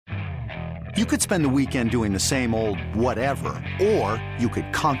You could spend the weekend doing the same old whatever, or you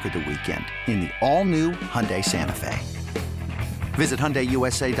could conquer the weekend in the all-new Hyundai Santa Fe. Visit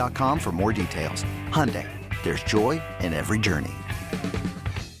HyundaiUSA.com for more details. Hyundai, there's joy in every journey.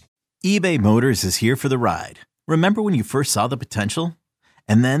 eBay Motors is here for the ride. Remember when you first saw the potential?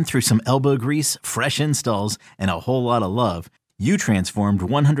 And then through some elbow grease, fresh installs, and a whole lot of love, you transformed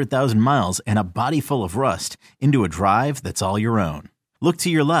 100,000 miles and a body full of rust into a drive that's all your own. Look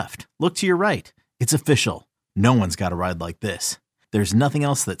to your left. Look to your right. It's official. No one's got a ride like this. There's nothing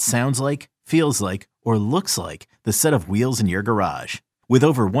else that sounds like, feels like, or looks like the set of wheels in your garage. With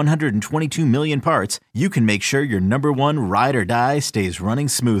over 122 million parts, you can make sure your number one ride or die stays running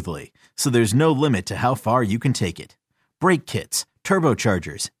smoothly. So there's no limit to how far you can take it. Brake kits,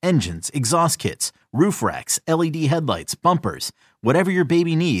 turbochargers, engines, exhaust kits, roof racks, LED headlights, bumpers, whatever your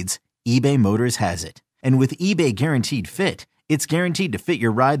baby needs, eBay Motors has it. And with eBay Guaranteed Fit, it's guaranteed to fit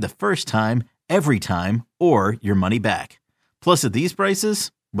your ride the first time, every time, or your money back. Plus, at these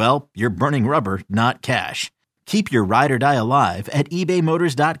prices, well, you're burning rubber, not cash. Keep your ride or die alive at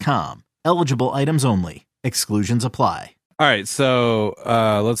ebaymotors.com. Eligible items only. Exclusions apply. All right, so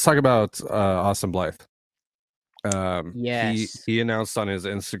let's talk about Austin Blythe. Yes. He announced on his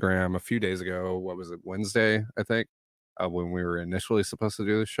Instagram a few days ago, what was it, Wednesday, I think, when we were initially supposed to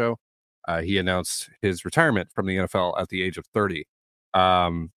do the show. He announced his retirement from the NFL at the age of 30.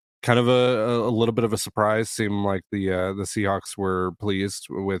 Kind of a little bit of a surprise. Seemed like the Seahawks were pleased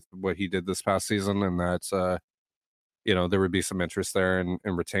with what he did this past season, and that there would be some interest there in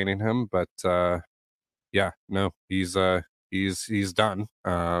retaining him. But he's done.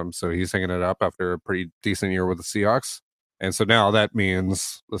 So he's hanging it up after a pretty decent year with the Seahawks, and so now that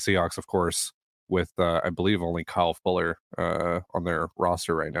means the Seahawks, of course, with I believe only Kyle Fuller on their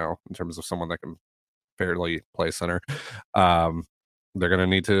roster right now in terms of someone that can fairly play center. They're going to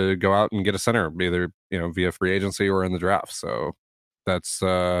need to go out and get a center, either via free agency or in the draft. So that's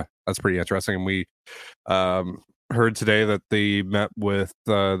pretty interesting. And we heard today that they met with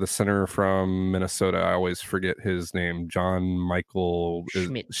the center from Minnesota. I always forget his name, John Michael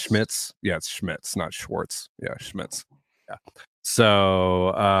Schmitz. Yeah, it's Schmitz, not Schwartz. Yeah, Schmitz. Yeah.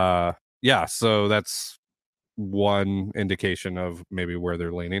 So so that's one indication of maybe where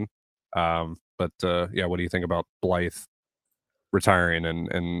they're leaning. But what do you think about Blythe retiring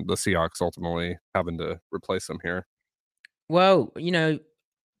and the Seahawks ultimately having to replace him here? Well,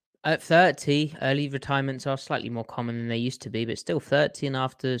 at 30, early retirements are slightly more common than they used to be, but still 30, and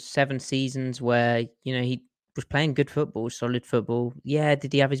after 7 seasons where, he was playing good football, solid football. Yeah,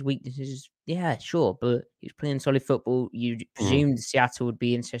 did he have his weaknesses? Yeah, sure, but he was playing solid football. You presumed Seattle would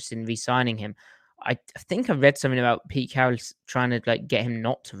be interested in re-signing him. I think I read something about Pete Carroll trying to get him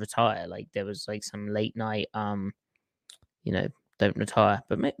not to retire. Like there was some late night, don't retire.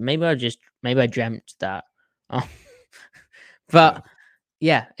 But maybe I dreamt that. But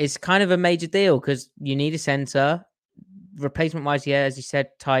yeah, it's kind of a major deal because you need a center. Replacement wise, yeah, as you said,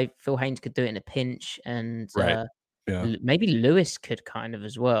 Phil Haynes could do it in a pinch, and right. Maybe Lewis could kind of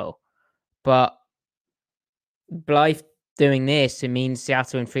as well. But Blythe doing this, it means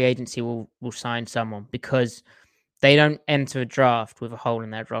Seattle in free agency will sign someone because they don't enter a draft with a hole in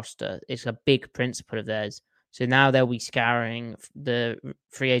their roster. It's a big principle of theirs. So now they'll be scouring the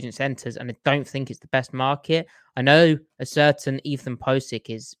free agent centers, and I don't think it's the best market. I know a certain Ethan Posick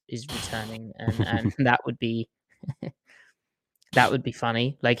is returning, and that would be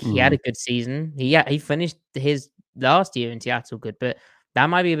funny. Like he had a good season. He finished his last year in Seattle good, but that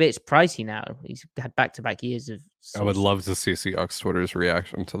might be a bit pricey now. He's had back-to-back years of. I would love to see Seahawks Twitter's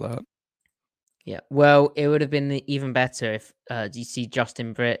reaction to that. Yeah, well, it would have been even better if you see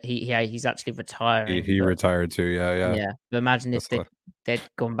Justin Britt. He's actually retiring. He retired too. Yeah. But imagine if they'd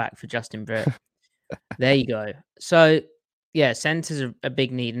gone back for Justin Britt. There you go. So yeah, centers are a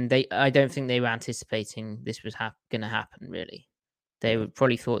big need, and I don't think they were anticipating this was going to happen. Really, they would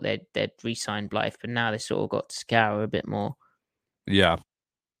probably thought they'd re-sign Blythe, but now they sort of got to scour a bit more. Yeah.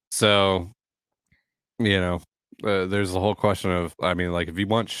 So there's the whole question of, if you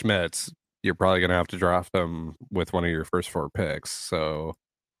want Schmitz, you're probably going to have to draft him with one of your first 4 picks. So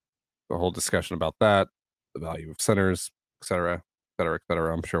the whole discussion about that, the value of centers, et cetera, et cetera, et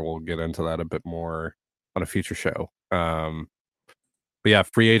cetera. I'm sure we'll get into that a bit more on a future show. But yeah,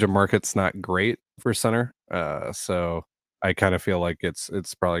 free agent market's not great for center. So I kind of feel like this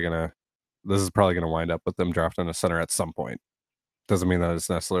is probably going to wind up with them drafting a center at some point. Doesn't mean that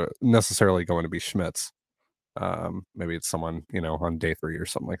it's necessarily going to be Schmitz. Maybe it's someone, on day 3 or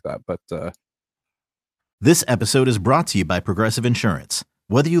something like that. But This episode is brought to you by Progressive Insurance.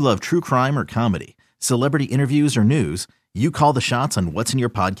 Whether you love true crime or comedy, celebrity interviews or news, you call the shots on what's in your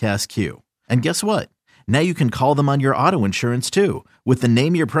podcast queue. And guess what? Now you can call them on your auto insurance too with the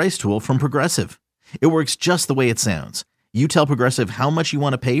Name Your Price tool from Progressive. It works just the way it sounds. You tell Progressive how much you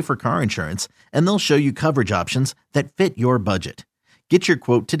want to pay for car insurance, and they'll show you coverage options that fit your budget. Get your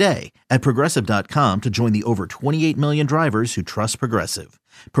quote today at Progressive.com to join the over 28 million drivers who trust Progressive.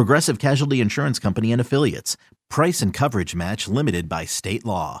 Progressive Casualty Insurance Company and Affiliates. Price and coverage match limited by state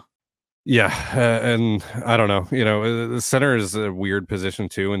law. Yeah, and I don't know. The center is a weird position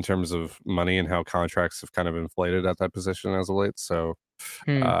too in terms of money and how contracts have kind of inflated at that position as of late. So,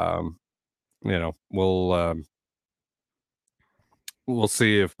 we'll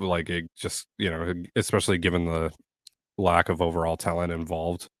see if it just especially given the lack of overall talent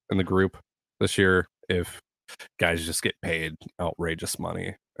involved in the group this year, if guys just get paid outrageous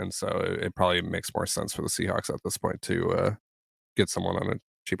money, and so it probably makes more sense for the Seahawks at this point to get someone on a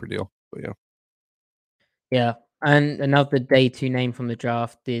cheaper deal. But Yeah, and another day two name from the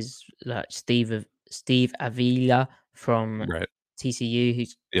draft is Steve Avila from right, TCU,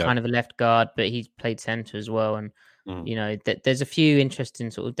 who's yeah, kind of a left guard, but he's played center as well. And Mhm. there's a few interesting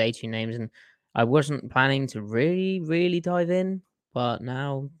sort of day two names, and I wasn't planning to really dive in, but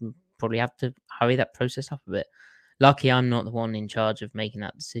now probably have to hurry that process up a bit. Lucky I'm not the one in charge of making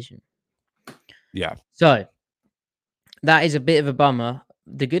that decision. Yeah. So that is a bit of a bummer.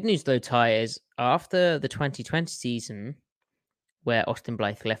 The good news, though, Ty, is after the 2020 season, where Austin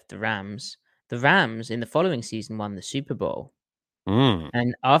Blythe left the Rams in the following season won the Super Bowl.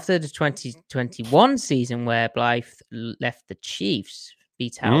 And after the 2021 season, where Blythe left the Chiefs,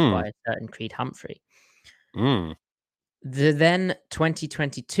 beat out by a certain Creed Humphrey, the then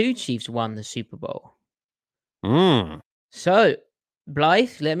 2022 Chiefs won the Super Bowl. So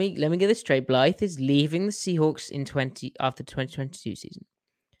Blythe, let me get this straight. Blythe is leaving the Seahawks after the 2022 season.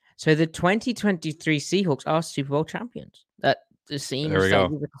 So the 2023 Seahawks are Super Bowl champions. That seems like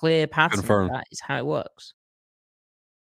a clear pattern. Confirmed. That is how it works.